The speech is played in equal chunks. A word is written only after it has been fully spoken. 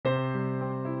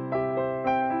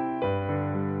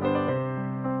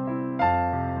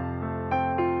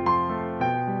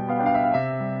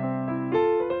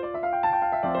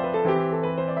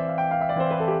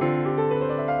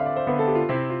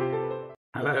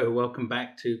Hello, welcome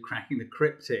back to Cracking the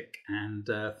Cryptic, and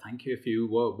thank you if you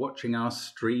were watching our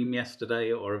stream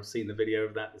yesterday or have seen the video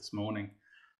of that this morning.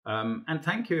 And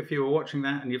thank you if you were watching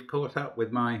that and you've caught up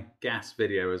with my gas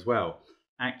video as well.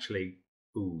 Actually,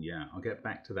 I'll get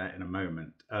back to that in a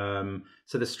moment.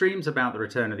 So the stream's about the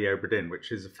return of the Obra Dinn,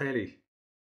 which is a fairly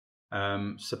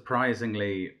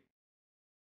surprisingly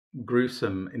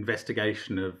gruesome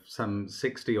investigation of some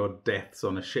 60-odd deaths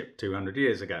on a ship 200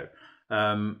 years ago.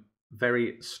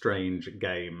 Very strange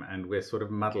game, and we're sort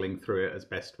of muddling through it as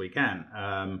best we can.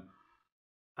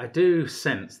 I do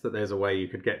sense that there's a way you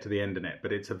could get to the end in it,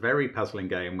 but it's a very puzzling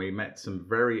game. We met some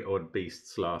very odd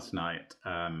beasts last night.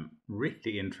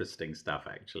 Really interesting stuff,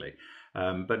 actually,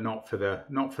 but not for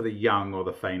the young or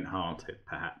the faint-hearted,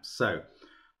 perhaps. So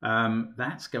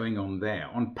that's going on there.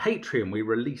 On Patreon, we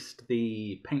released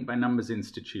the Paint by Numbers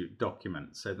Institute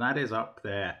document, so that is up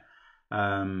there.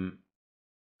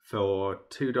 For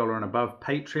 $2 and above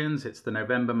Patreons, it's the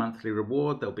November monthly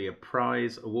reward. There'll be a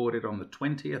prize awarded on the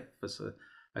 20th for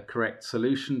a correct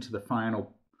solution to the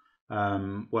final,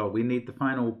 we need the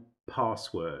final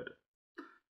password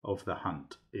of the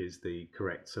hunt is the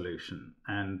correct solution.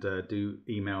 And do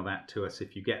email that to us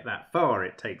if you get that far.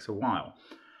 It takes a while.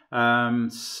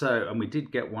 And we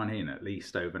did get one in at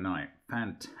least overnight.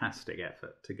 Fantastic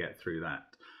effort to get through that.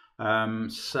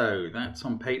 So that's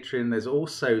on Patreon. There's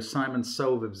also Simon's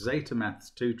Solve of Zeta Maths,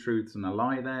 2 Truths and a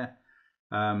Lie there.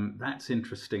 That's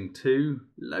interesting too.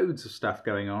 Loads of stuff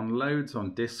going on, loads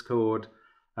on Discord.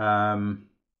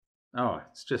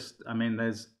 It's just,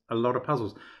 there's a lot of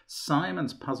puzzles.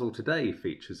 Simon's puzzle today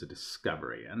features a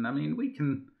discovery. And we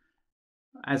can,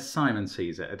 as Simon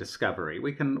sees it, a discovery.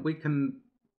 We can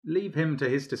leave him to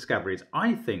his discoveries.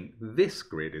 I think this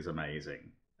grid is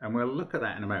amazing. And we'll look at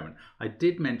that in a moment. I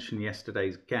did mention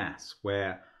yesterday's gas,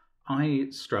 where I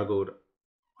struggled,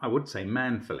 I would say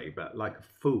manfully, but like a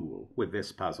fool with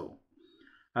this puzzle.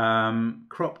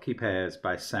 Kropki Pairs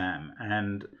by Sam.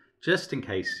 And just in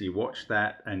case you watched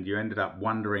that and you ended up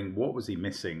wondering what was he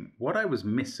missing, what I was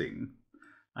missing,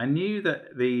 I knew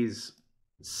that these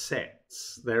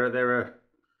sets, there are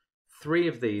 3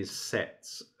 of these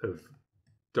sets of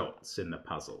dots in the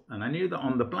puzzle. And I knew that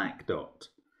on the black dot,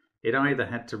 it either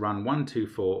had to run 1, 2,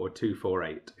 4 or 2, 4,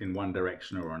 8 in one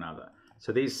direction or another.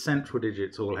 So these central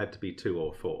digits all had to be 2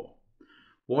 or 4.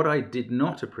 What I did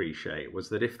not appreciate was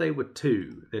that if they were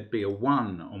 2, there'd be a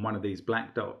 1 on one of these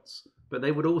black dots, but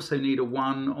they would also need a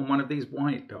 1 on one of these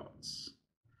white dots.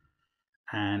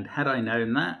 And had I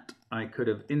known that, I could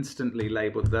have instantly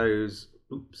labelled those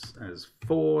as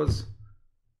 4s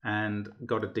and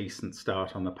got a decent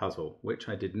start on the puzzle, which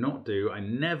I did not do. I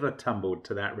never tumbled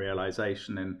to that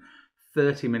realization in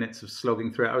 30 minutes of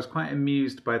slogging through it. I was quite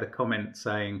amused by the comment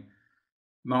saying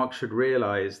Mark should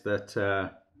realize that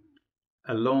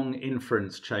a long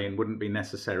inference chain wouldn't be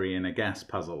necessary in a gas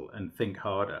puzzle and think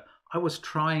harder. I was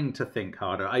trying to think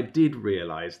harder. I did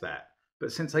realize that.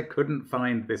 But since I couldn't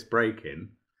find this break-in,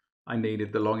 I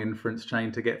needed the long inference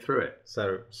chain to get through it.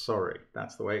 So, sorry,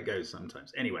 that's the way it goes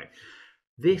sometimes. Anyway,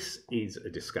 this is a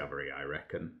discovery, I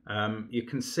reckon. You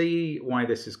can see why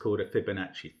this is called a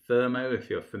Fibonacci thermo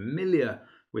if you're familiar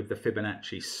with the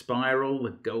Fibonacci spiral,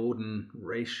 the golden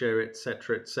ratio,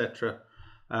 etc., etc.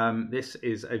 This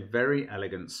is a very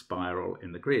elegant spiral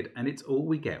in the grid, and it's all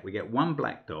we get. We get one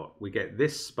black dot, we get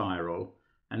this spiral,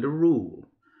 and a rule.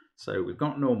 So we've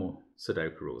got normal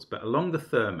Sudoku rules, but along the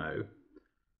thermo,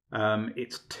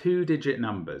 it's 2-digit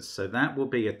numbers, so that will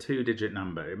be a 2-digit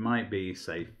number. It might be,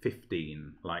 say,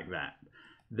 15, like that.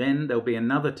 Then there'll be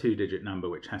another 2-digit number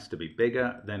which has to be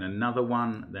bigger, then another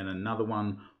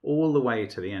one, all the way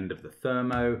to the end of the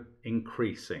thermo,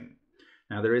 increasing.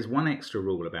 Now there is one extra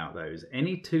rule about those.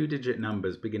 Any 2-digit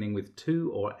numbers beginning with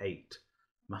 2 or 8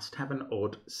 must have an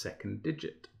odd second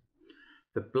digit.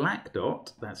 The black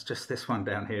dot, that's just this one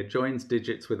down here, joins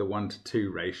digits with a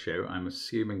 1:2 ratio. I'm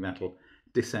assuming that'll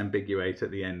disambiguate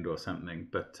at the end or something,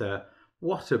 but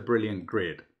what a brilliant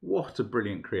grid, what a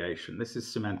brilliant creation. This is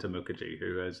Sumanta Mukherjee,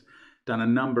 who has done a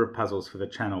number of puzzles for the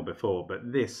channel before,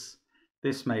 but this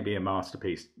may be a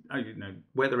masterpiece.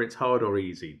 Whether it's hard or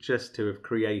easy, just to have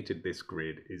created this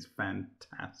grid is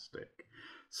fantastic.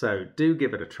 So do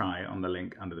give it a try on the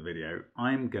link under the video.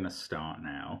 I'm gonna start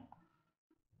now.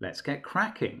 Let's get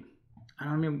cracking.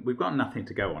 We've got nothing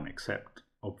to go on except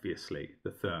obviously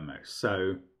the thermo.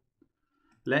 So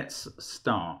let's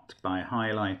start by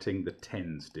highlighting the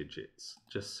tens digits,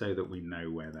 just so that we know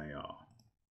where they are.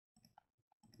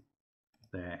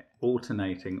 They're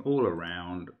alternating all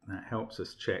around. That helps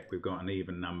us check we've got an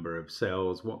even number of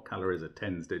cells. What color is a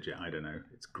tens digit? I don't know.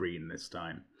 It's green this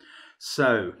time.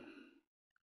 So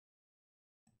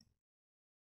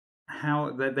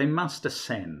how they must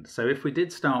ascend. So if we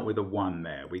did start with a 1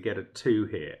 there, we get a 2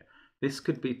 here. This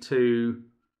could be 2,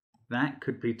 that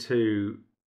could be 2,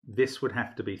 this would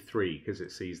have to be 3 because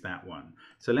it sees that one.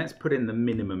 So let's put in the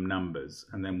minimum numbers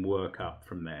and then work up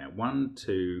from there. 1,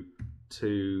 2,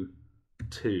 2,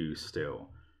 2 still.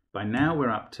 By now we're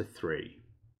up to 3.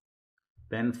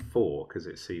 Then 4 because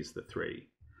it sees the 3.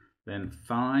 Then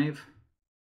 5,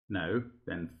 no,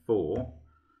 then 4,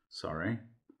 sorry.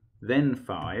 Then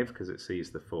 5 because it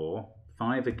sees the 4.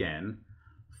 5 again,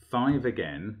 5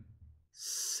 again,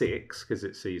 6 because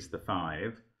it sees the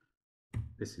 5.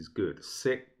 This is good.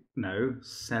 6, no,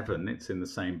 7, it's in the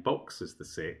same box as the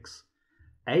 6.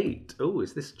 8, oh,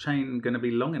 is this chain going to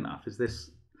be long enough? Is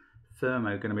this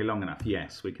thermo going to be long enough?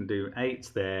 Yes, we can do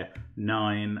 8 there,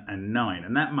 9 and 9,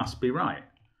 and that must be right.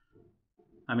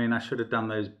 I mean, I should have done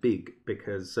those big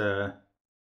because,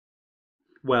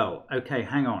 well, okay,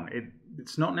 hang on.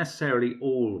 It's not necessarily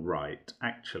all right,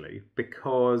 actually,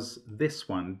 because this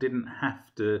one didn't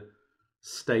have to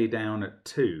stay down at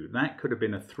 2. That could have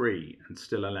been a 3 and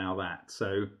still allow that.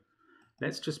 So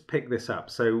let's just pick this up.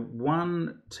 So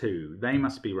 1, 2, they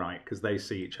must be right because they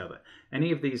see each other.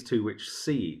 Any of these two which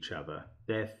see each other,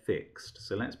 they're fixed.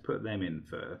 So let's put them in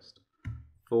first.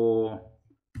 4,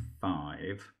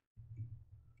 5,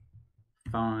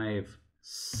 5,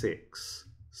 6,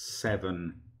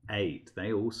 7, 8.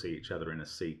 They all see each other in a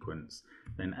sequence.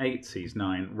 Then 8 sees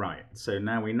 9. Right, so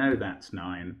now we know that's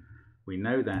 9. We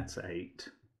know that's 8.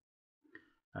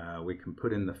 We can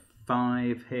put in the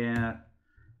 5 here,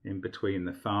 in between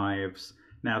the 5s.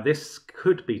 Now this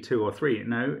could be 2 or 3.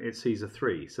 No, it sees a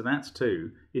 3. So that's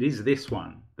 2. It is this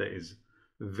one that is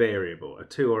variable, a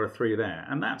 2 or a 3 there.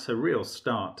 And that's a real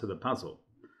start to the puzzle.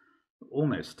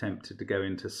 Almost tempted to go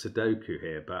into Sudoku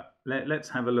here, but let's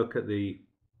have a look at the...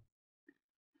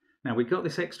 Now we got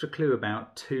this extra clue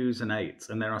about 2s and 8s,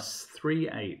 and there are 3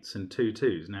 8s and 2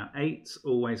 2s. Now 8s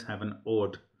always have an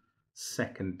odd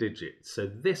second digit, so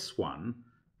this one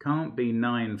can't be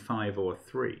 9, 5 or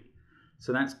 3.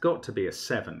 So that's got to be a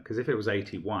 7, because if it was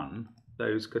 81,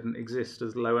 those couldn't exist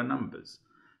as lower numbers.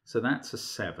 So that's a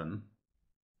 7.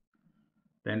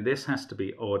 Then this has to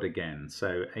be odd again,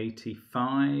 so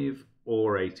 85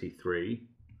 or 83.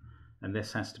 And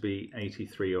this has to be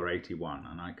 83 or 81,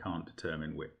 and I can't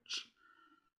determine which.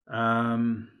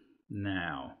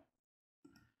 Now,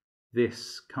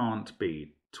 this can't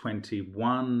be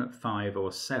 21, 5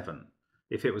 or 7.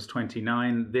 If it was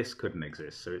 29, this couldn't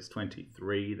exist, so it's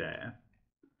 23 there.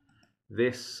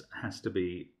 This has to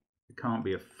be, it can't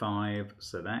be a 5,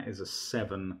 so that is a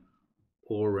 7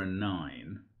 or a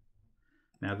 9.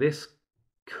 Now this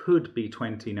could be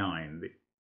 29.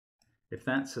 If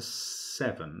that's a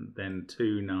 7, then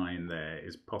 2, 9 there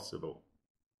is possible.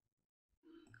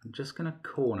 I'm just going to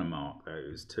corner mark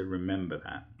those to remember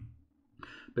that.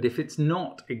 But if it's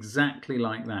not exactly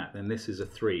like that, then this is a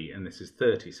 3 and this is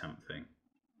 30 something.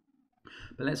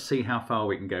 But let's see how far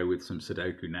we can go with some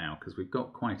Sudoku now, because we've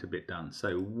got quite a bit done.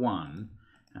 So 1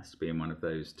 has to be in one of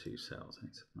those 2 cells.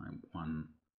 1,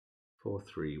 4,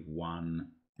 3, 1.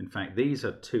 In fact, these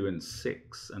are 2 and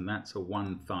 6, and that's a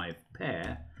 1, 5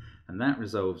 pair. And that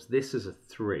resolves this as a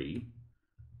 3.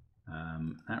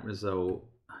 That resolves,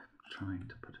 I'm trying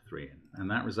to put a 3 in.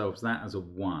 And that resolves that as a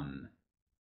 1.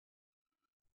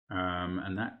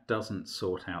 And that doesn't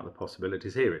sort out the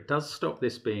possibilities here. It does stop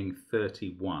this being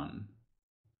 31.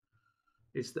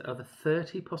 Are the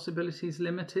 30 possibilities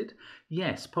limited?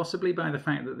 Yes, possibly by the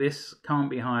fact that this can't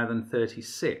be higher than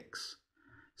 36.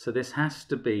 So this has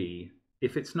to be,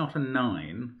 if it's not a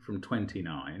 9 from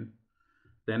 29,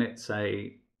 then it's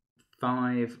a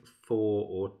 5, 4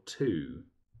 or 2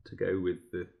 to go with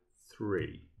the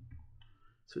 3.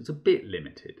 So it's a bit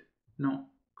limited, not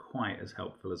quite as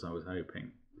helpful as I was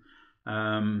hoping.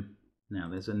 Now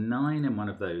there's a 9 in one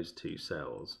of those 2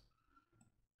 cells.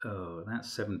 Oh,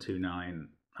 that's 729.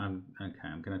 Okay,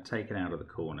 I'm going to take it out of the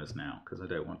corners now because I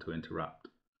don't want to interrupt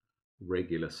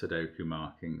regular Sudoku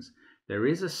markings. There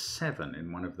is a 7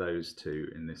 in one of those 2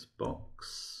 in this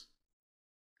box.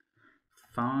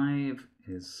 5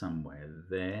 is somewhere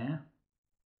there.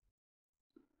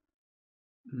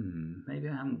 Maybe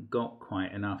I haven't got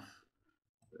quite enough.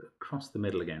 Across the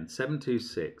middle again. 7, 2,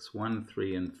 6, 1,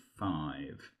 3 and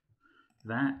 5.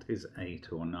 That is 8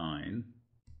 or 9.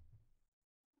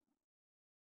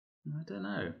 I don't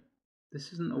know.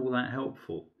 This isn't all that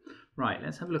helpful. Right,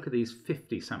 let's have a look at these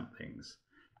 50 somethings.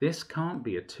 This can't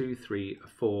be a 2, 3, a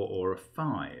 4 or a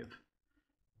 5.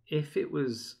 If it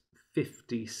was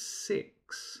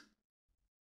 56,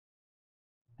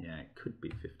 yeah, it could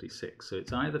be 56. So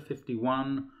it's either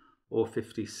 51 or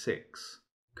 56.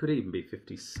 Could even be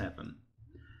 57.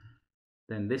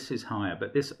 then this is higher,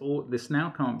 but this now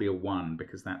can't be a 1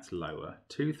 because that's lower.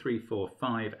 2, 3, 4,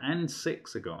 5 and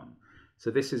 6 are gone.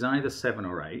 So this is either 7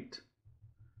 or 8.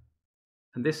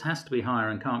 And this has to be higher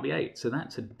and can't be 8. So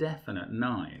that's a definite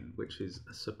 9, which is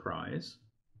a surprise.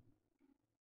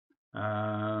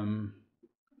 The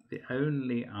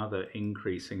only other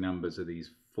increasing numbers are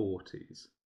these 40s.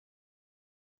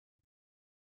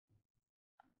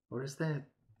 Or is there,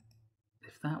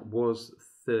 if that was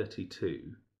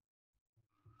 32,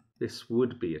 this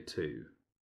would be a 2.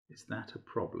 Is that a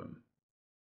problem?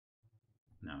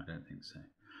 No, I don't think so.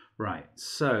 Right,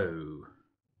 so,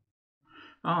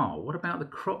 what about the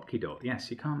Kropki dot? Yes,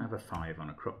 you can't have a 5 on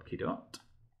a Kropki dot.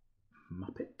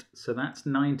 Muppet. So that's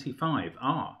 95.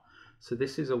 So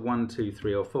this is a 1, 2,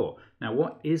 3 or 4. Now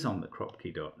what is on the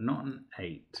Kropki dot? Not an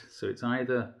 8. So it's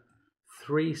either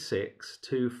 3, 6,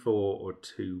 2, 4 or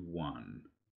 2, 1.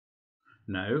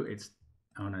 No, it's,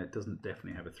 oh no, it doesn't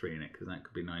definitely have a 3 in it because that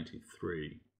could be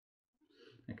 93.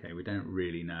 Okay, we don't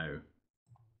really know.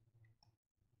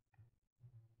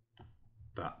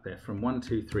 But they're from 1,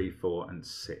 2, 3, 4 and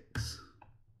 6.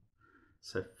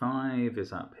 So 5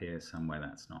 is up here somewhere,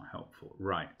 that's not helpful.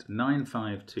 Right, 9,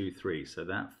 5, 2, 3, so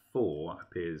that 4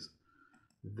 appears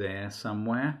there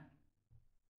somewhere.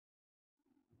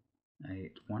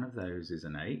 8, one of those is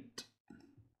an 8.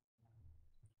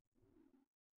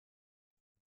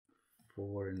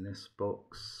 4 in this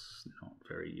box, not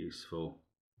very useful.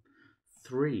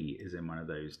 3 is in one of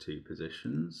those two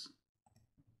positions.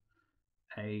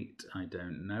 8 I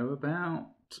don't know about.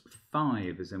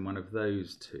 5 is in one of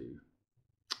those two.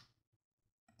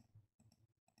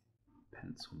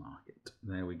 Pencil mark it.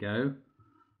 There we go.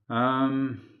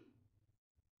 I'm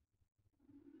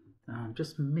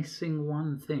just missing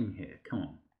one thing here. Come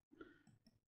on.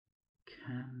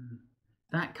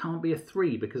 That can't be a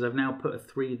 3 because I've now put a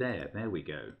 3 there. There we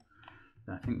go.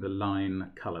 I think the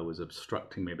line colour was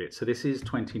obstructing me a bit. So this is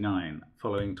 29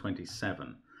 following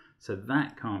 27. So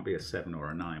that can't be a 7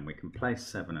 or a 9. We can place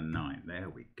 7 and 9. There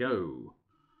we go.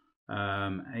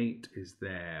 8 is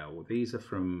there. Well, these are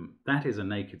from, that is a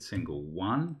naked single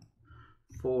 1,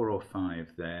 4 or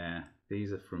 5 there.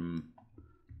 These are from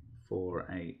 4,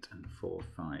 8 and 4,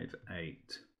 5,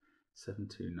 8. 7,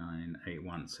 2, 9, 8,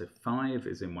 1. So 5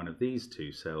 is in one of these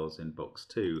two cells in box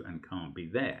 2 and can't be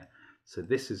there. So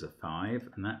this is a 5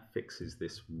 and that fixes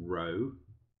this row.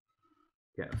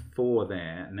 Get a 4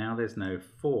 there. Now there's no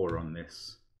 4 on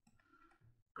this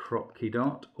Kropki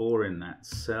dot or in that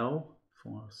cell.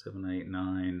 4, 7, 8,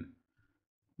 9.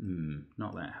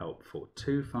 Not that helpful.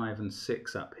 2, 5 and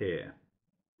 6 up here.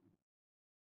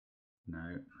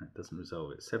 No, that doesn't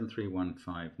resolve it. 7, 3, 1,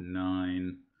 5,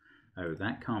 9. Oh,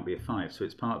 that can't be a 5, so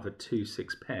it's part of a 2,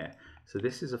 6 pair. So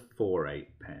this is a 4,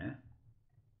 8 pair.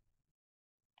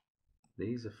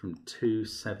 These are from 2,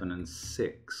 7 and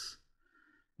 6.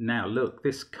 Now look,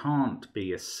 this can't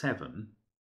be a 7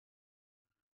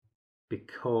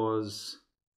 because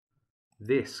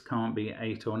this can't be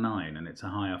 8 or 9 and it's a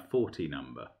higher 40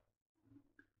 number.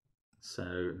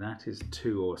 So that is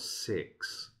 2 or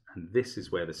 6 and this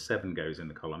is where the 7 goes in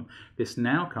the column. This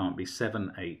now can't be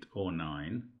 7, 8 or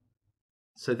 9.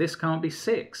 So this can't be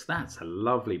 6. That's a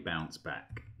lovely bounce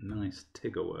back. Nice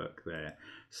Tigger work there.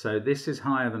 So this is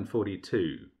higher than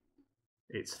 42.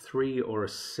 It's 3 or a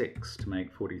 6 to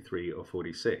make 43 or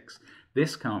 46.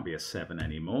 This can't be a 7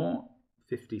 anymore.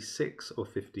 56 or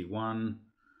 51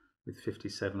 with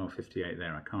 57 or 58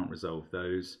 there. I can't resolve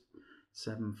those.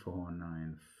 7, 4,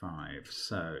 9, 5.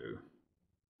 So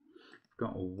I've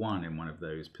got a 1 in one of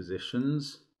those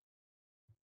positions.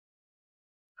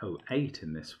 Oh, 8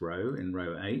 in this row, in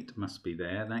row 8 must be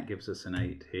there. That gives us an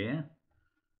 8 here.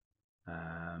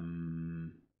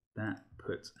 That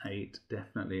puts 8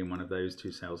 definitely in one of those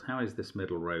two cells. How is this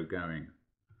middle row going?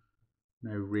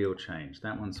 No real change.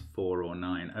 That one's 4 or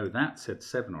 9. Oh, that said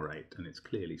 7 or 8, and it's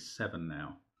clearly 7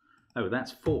 now. Oh,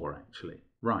 that's 4 actually.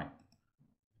 Right.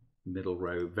 Middle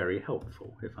row, very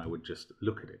helpful if I would just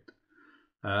look at it.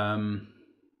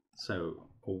 So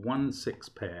a 1, 6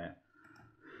 pair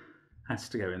has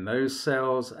to go in those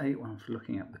cells. 8, one for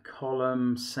looking at the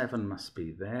column. 7 must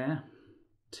be there.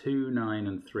 2, 9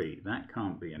 and 3. That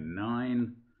can't be a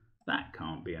 9. That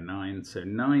can't be a 9. So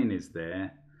 9 is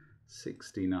there.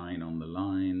 69 on the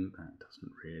line. That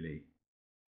doesn't really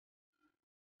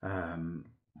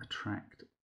attract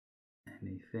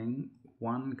anything.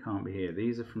 1 can't be here.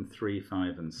 These are from 3,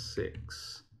 5 and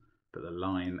 6. But the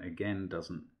line again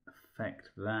doesn't affect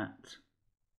that.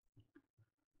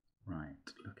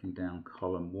 Right, looking down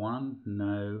column 1,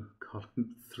 no.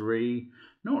 Column 3,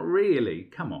 not really.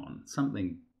 Come on,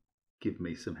 something give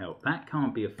me some help. That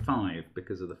can't be a 5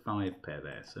 because of the 5 pair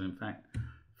there. So in fact,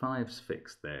 5's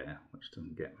fixed there, which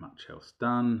doesn't get much else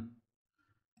done.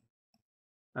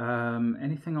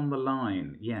 Anything on the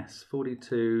line? Yes,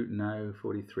 42, no,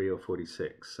 43 or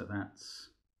 46. So that's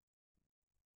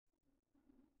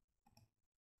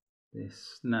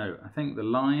this. No, I think the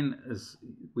line, as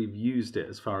we've used it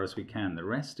as far as we can. The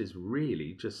rest is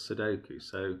really just Sudoku.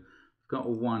 So we've got a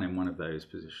 1 in one of those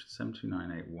positions. 7, 2,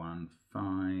 9, 8, 1,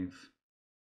 5.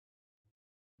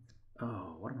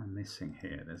 Oh, what am I missing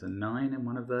here? There's a 9 in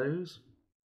one of those.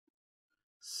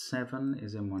 7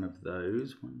 is in one of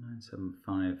those. 1, 9, 7,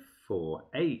 5, 4.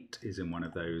 8 is in one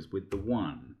of those with the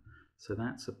 1. So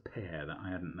that's a pair that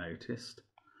I hadn't noticed.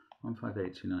 1, 5,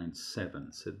 8, 2, 9,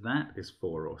 7. So that is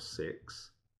 4 or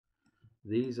 6.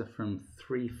 These are from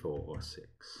 3, 4 or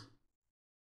 6.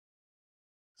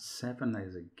 7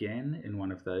 is again in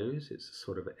one of those. It's a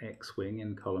sort of X-wing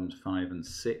in columns 5 and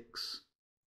 6.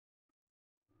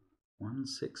 1,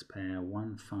 6 pair,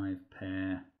 1, 5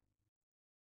 pair.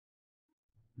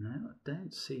 No, I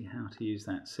don't see how to use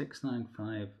that. 6, 9,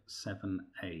 5, 7,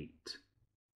 8.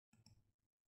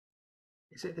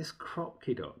 Is it this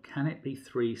Kropki dot? Can it be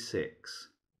 3, 6?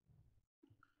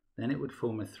 Then it would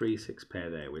form a 3, 6 pair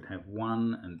there. We'd have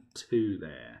 1 and 2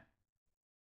 there.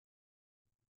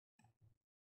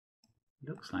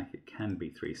 Looks like it can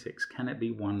be 3, 6. Can it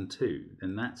be 1, 2?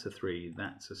 Then that's a 3,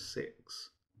 that's a 6.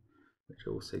 Which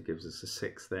also gives us a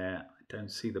 6 there. I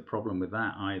don't see the problem with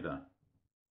that either.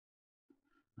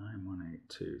 9, 1, 8,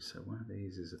 2. So one of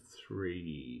these is a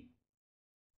 3.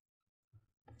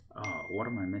 Oh, what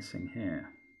am I missing here?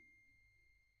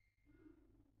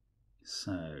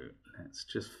 So let's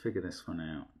just figure this one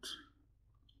out.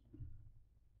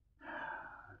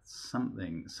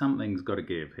 Something's got to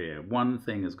give here. One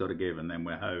thing has got to give, and then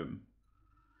we're home.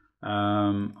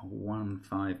 1,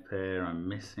 5 pair. I'm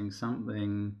missing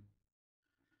something.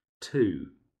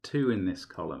 2 in this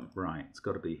column. Right, it's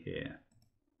got to be here.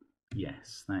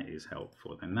 Yes, that is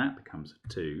helpful. Then that becomes a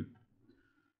 2.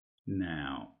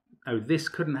 Now, oh, this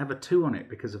couldn't have a 2 on it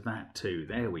because of that 2.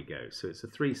 There we go. So it's a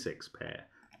 3, 6 pair.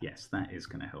 Yes, that is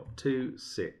going to help. 2,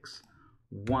 6,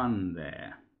 1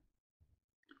 there.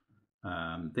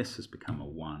 This has become a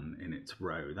 1 in its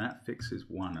row. That fixes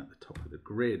 1 at the top of the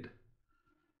grid.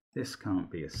 This can't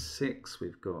be a 6.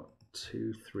 We've got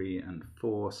 2, 3, and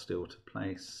 4 still to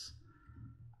place.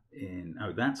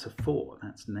 Oh, that's a 4.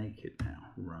 That's naked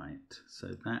now. Right. So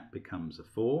that becomes a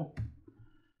 4.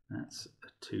 That's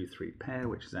a 2, 3 pair,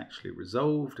 which is actually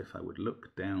resolved if I would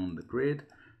look down the grid.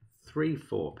 3,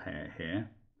 4 pair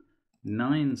here.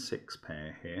 9, 6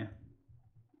 pair here.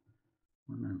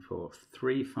 1 and 4.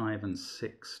 3, 5, and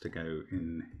 6 to go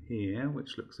in here,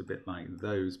 which looks a bit like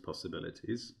those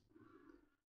possibilities.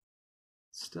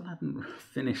 Still haven't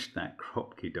finished that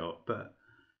Kropki dot, but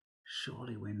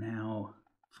surely we're now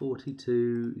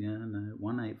 42, yeah, no,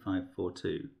 1, 8, 5, 4,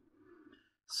 2.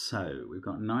 So we've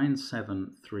got 9,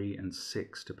 7, 3, and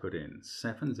 6 to put in.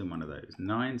 7's in one of those.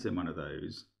 9's in one of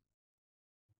those.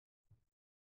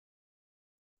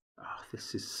 Oh,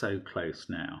 this is so close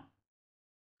now.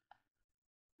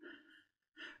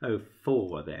 Oh,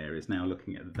 4 there is now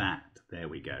looking at that. There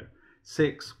we go.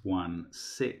 6, 1,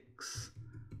 6.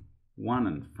 1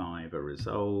 and 5 are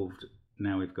resolved.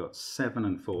 Now we've got 7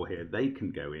 and 4 here. They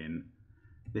can go in.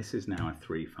 This is now a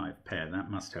 3, 5 pair. That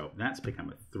must help. That's become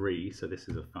a 3, so this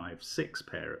is a 5, 6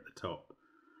 pair at the top.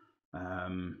 1,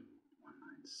 9,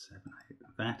 7, 8.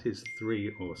 That is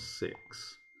 3 or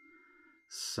 6.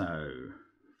 So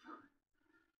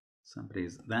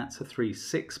that's a 3,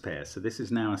 6 pair. So this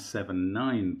is now a 7,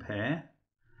 9 pair.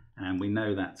 And we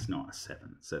know that's not a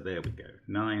 7. So there we go.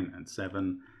 9 and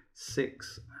 7,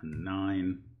 6 and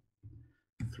 9,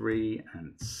 3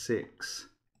 and 6.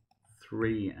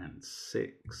 3 and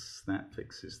 6, that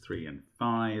fixes 3 and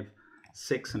 5,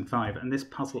 6 and 5, and this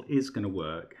puzzle is going to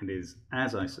work and is,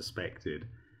 as I suspected,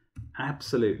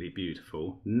 absolutely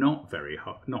beautiful. Not very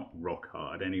hard, not rock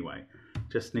hard anyway.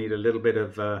 Just need a little bit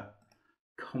of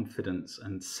confidence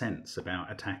and sense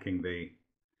about attacking the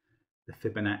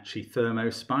Fibonacci thermo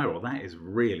spiral. That is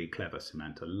really clever,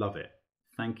 Samantha. Love it.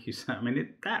 Thank you. I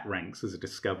mean, that ranks as a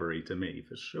discovery to me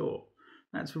for sure.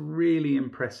 That's really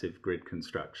impressive grid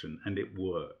construction, and it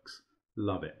works.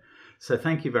 Love it. So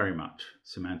thank you very much,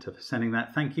 Samantha, for sending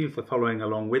that. Thank you for following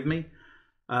along with me.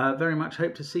 Very much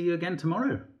hope to see you again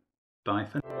tomorrow. Bye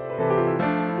for now.